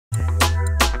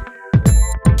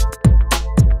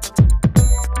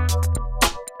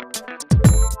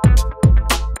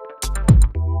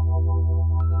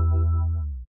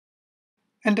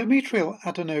Endometrial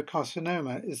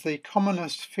adenocarcinoma is the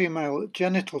commonest female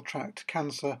genital tract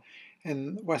cancer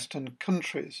in Western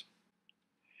countries.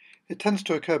 It tends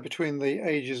to occur between the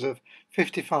ages of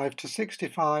 55 to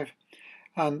 65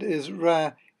 and is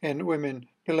rare in women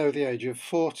below the age of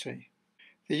 40.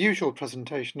 The usual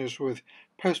presentation is with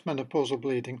postmenopausal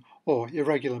bleeding or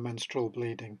irregular menstrual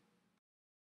bleeding.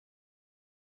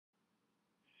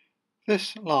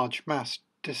 This large mass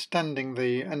distending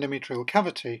the endometrial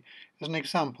cavity is an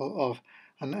example of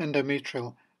an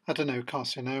endometrial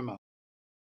adenocarcinoma.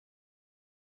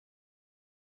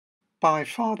 By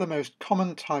far the most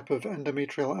common type of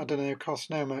endometrial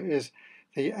adenocarcinoma is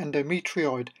the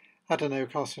endometrioid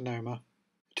adenocarcinoma.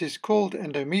 It is called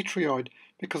endometrioid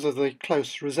because of the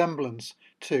close resemblance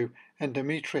to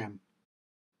endometrium.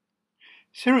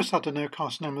 Serous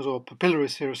adenocarcinomas or papillary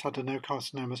serous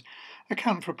adenocarcinomas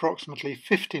account for approximately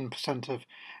 15% of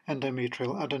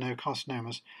endometrial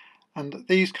adenocarcinomas, and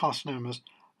these carcinomas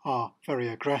are very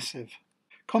aggressive.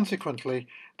 Consequently,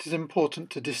 it is important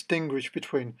to distinguish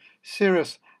between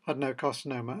serous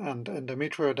adenocarcinoma and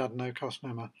endometrioid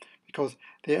adenocarcinoma because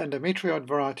the endometrioid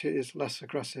variety is less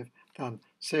aggressive than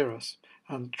serous,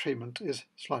 and treatment is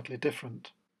slightly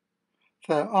different.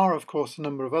 There are, of course, a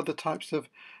number of other types of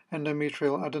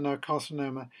endometrial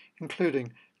adenocarcinoma,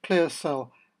 including clear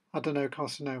cell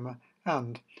adenocarcinoma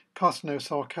and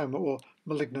carcinosarcoma or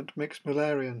malignant mixed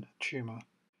Mullerian tumour,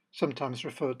 sometimes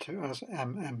referred to as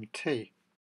MMT.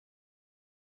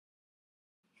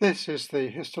 This is the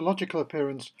histological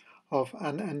appearance of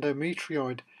an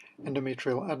endometrioid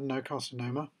endometrial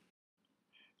adenocarcinoma,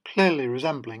 clearly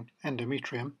resembling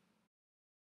endometrium.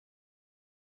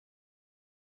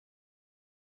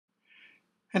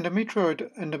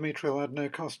 Endometrioid endometrial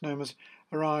adenocarcinomas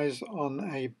arise on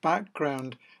a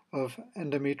background of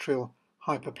endometrial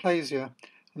hyperplasia,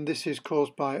 and this is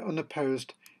caused by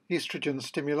unopposed estrogen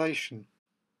stimulation.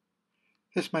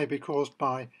 This may be caused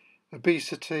by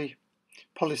obesity,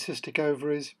 polycystic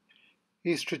ovaries,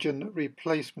 estrogen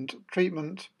replacement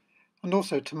treatment, and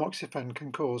also tamoxifen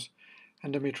can cause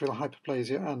endometrial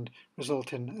hyperplasia and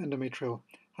result in endometrial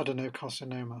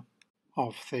adenocarcinoma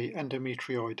of the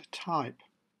endometrioid type.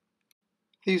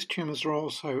 These tumours are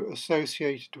also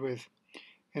associated with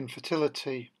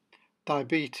infertility,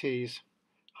 diabetes,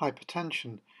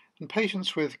 hypertension, and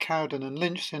patients with Cowden and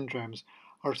Lynch syndromes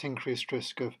are at increased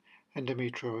risk of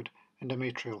endometrioid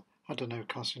endometrial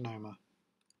adenocarcinoma.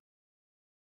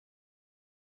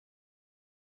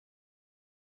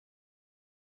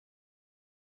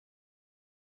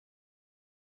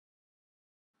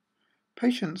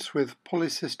 Patients with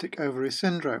polycystic ovary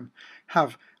syndrome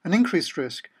have an increased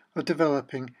risk of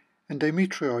developing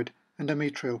endometrioid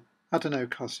endometrial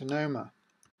adenocarcinoma.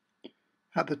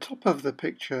 At the top of the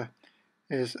picture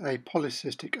is a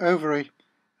polycystic ovary,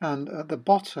 and at the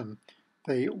bottom,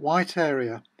 the white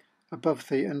area above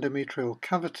the endometrial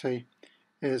cavity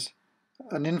is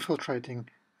an infiltrating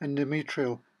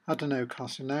endometrial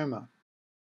adenocarcinoma.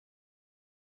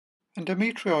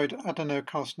 Endometrioid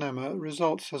adenocarcinoma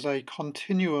results as a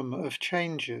continuum of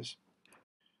changes.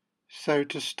 So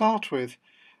to start with,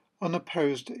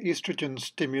 unopposed estrogen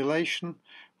stimulation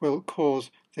will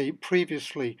cause the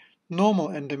previously normal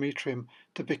endometrium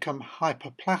to become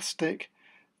hyperplastic.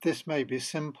 This may be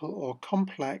simple or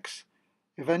complex.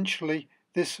 Eventually,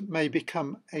 this may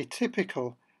become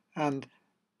atypical, and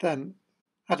then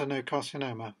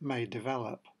adenocarcinoma may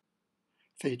develop.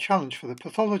 The challenge for the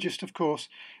pathologist, of course,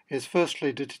 is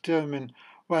firstly to determine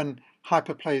when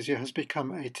hyperplasia has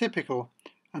become atypical,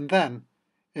 and then,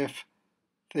 if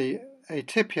the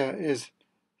atypia is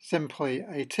simply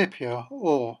atypia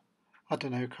or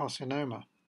adenocarcinoma.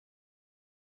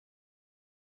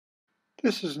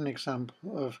 This is an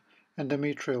example of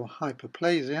endometrial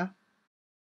hyperplasia.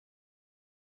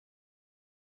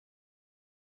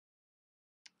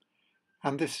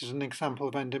 And this is an example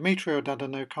of endometrioid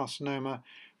adenocarcinoma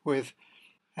with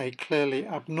a clearly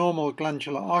abnormal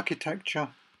glandular architecture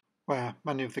where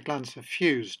many of the glands have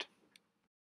fused.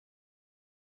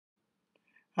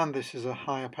 And this is a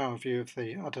higher power view of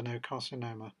the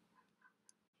adenocarcinoma.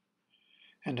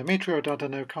 Endometrioid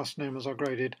adenocarcinomas are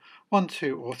graded 1,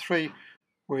 2 or 3,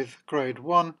 with grade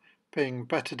 1 being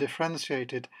better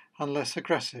differentiated and less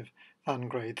aggressive than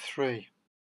grade 3.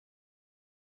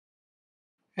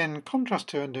 In contrast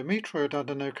to endometrioid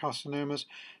adenocarcinomas,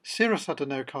 serous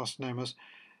adenocarcinomas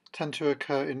tend to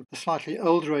occur in a slightly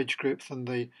older age group than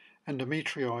the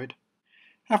endometrioid.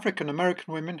 African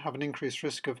American women have an increased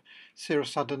risk of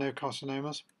serous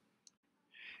adenocarcinomas.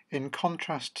 In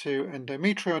contrast to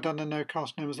endometrioid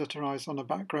adenocarcinomas that arise on a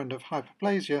background of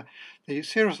hyperplasia, the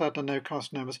serous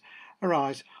adenocarcinomas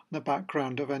arise on a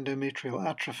background of endometrial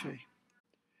atrophy.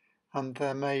 And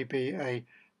there may be a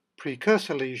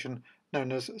precursor lesion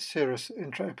known as serous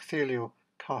intraepithelial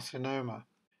carcinoma.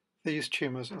 These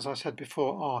tumours, as I said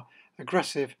before, are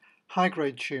aggressive,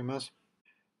 high-grade tumours.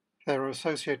 They're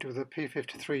associated with a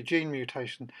p53 gene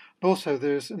mutation, and also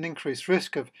there's an increased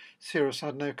risk of serous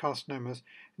adenocarcinomas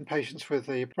in patients with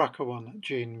the BRCA1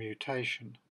 gene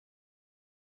mutation.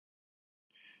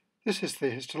 This is the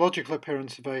histological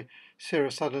appearance of a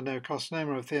serous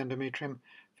adenocarcinoma of the endometrium,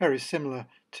 very similar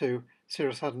to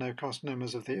serous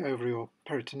adenocarcinomas of the ovary or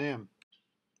peritoneum.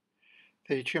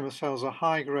 The tumour cells are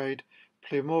high-grade,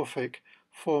 pleomorphic,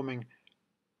 forming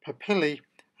papillae,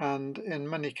 and in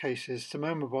many cases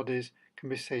psammoma bodies can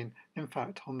be seen. In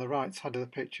fact, on the right side of the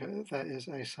picture there is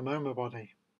a psammoma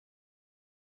body.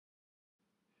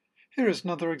 Here is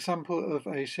another example of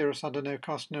a serous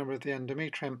adenocarcinoma of the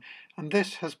endometrium, and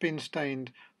this has been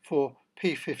stained for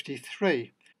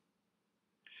p53.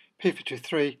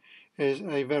 p53 is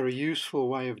a very useful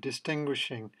way of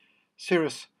distinguishing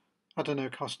serous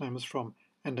adenocarcinomas from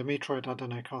endometrioid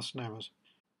adenocarcinomas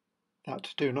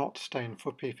that do not stain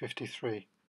for p53.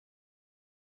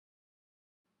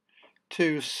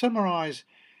 To summarize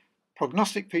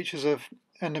prognostic features of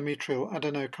endometrial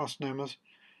adenocarcinomas,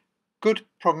 good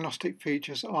prognostic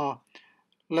features are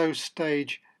low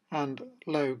stage and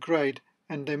low grade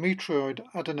endometrioid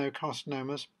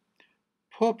adenocarcinomas.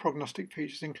 Poor prognostic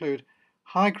features include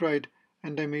high grade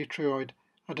endometrioid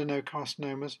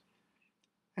adenocarcinomas,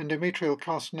 endometrial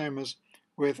carcinomas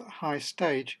with high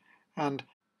stage, and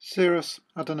serous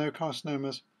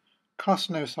adenocarcinomas,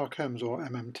 carcinosarcomas or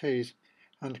MMTs,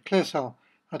 and clear cell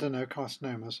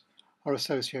adenocarcinomas are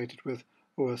associated with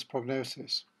worse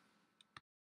prognosis.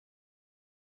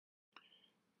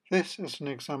 This is an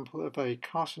example of a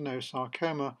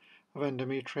carcinosarcoma of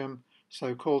endometrium,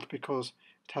 so called because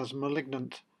it has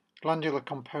malignant glandular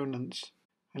components,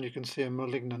 and you can see a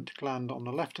malignant gland on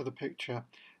the left of the picture,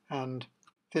 and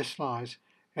this lies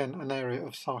in an area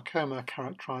of sarcoma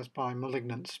characterized by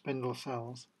malignant spindle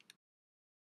cells.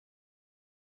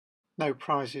 No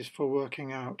prizes for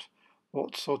working out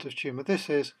what sort of tumour this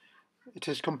is. It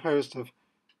is composed of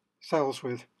cells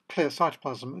with clear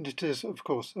cytoplasm, and it is, of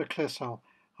course, a clear cell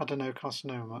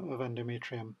adenocarcinoma of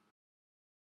endometrium.